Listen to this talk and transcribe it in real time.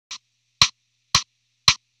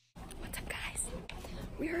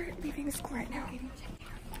We are leaving school right now.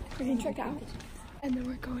 We're getting checked out. And then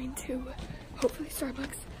we're going to, hopefully,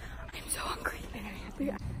 Starbucks. I'm so hungry.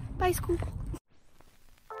 Bye, school.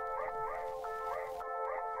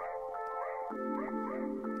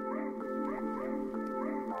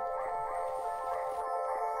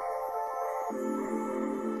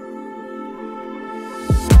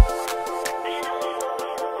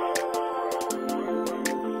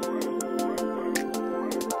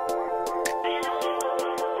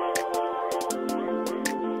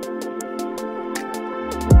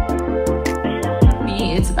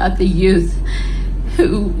 It's about the youth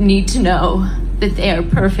who need to know that they are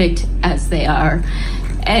perfect as they are.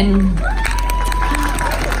 And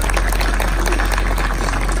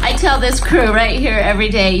I tell this crew right here every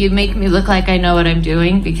day, you make me look like I know what I'm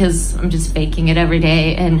doing because I'm just faking it every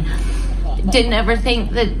day, and didn't ever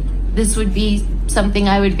think that this would be something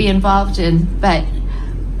I would be involved in, but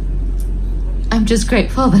I'm just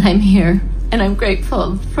grateful that I'm here, and I'm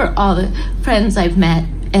grateful for all the friends I've met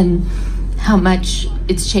and how much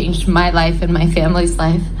it's changed my life and my family's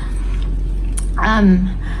life.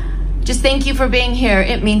 Just thank you for being here.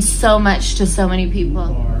 It means so much to so many people.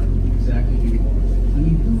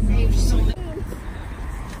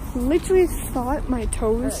 Literally thought my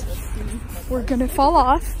toes were gonna fall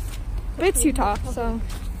off, but it's Utah, so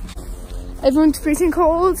everyone's freezing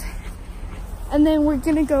cold. And then we're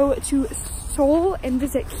gonna go to Seoul and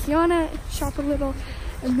visit Kiana, shop a little,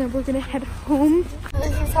 and then we're gonna head home.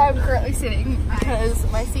 This is how I'm currently sitting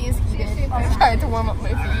because my seat is heated. I'm trying to warm up my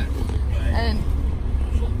feet. And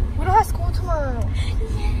we don't have school tomorrow.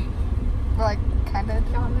 We're like, kinda.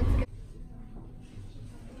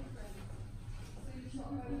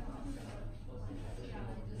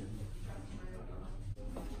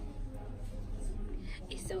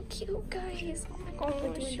 He's so cute, guys. Oh my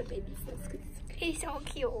gosh. He's so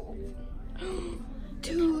cute.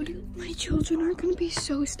 Dude, my children are gonna be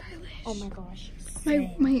so stylish. Oh my gosh.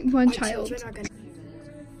 My one child.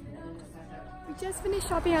 We just finished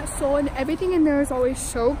shopping at Seoul and everything in there is always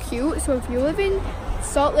so cute. So if you live in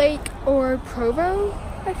Salt Lake or Provo,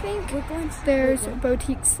 I think, there's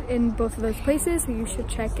boutiques in both of those places, so you should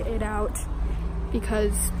check it out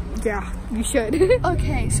because, yeah, you should.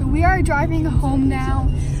 Okay, so we are driving home now,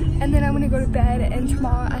 and then I'm gonna go to bed, and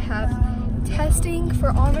tomorrow I have testing for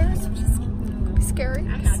honors, which is scary.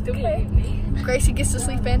 Okay. Gracie gets to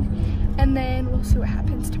sleep in, and then we'll see what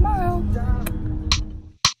happens tomorrow.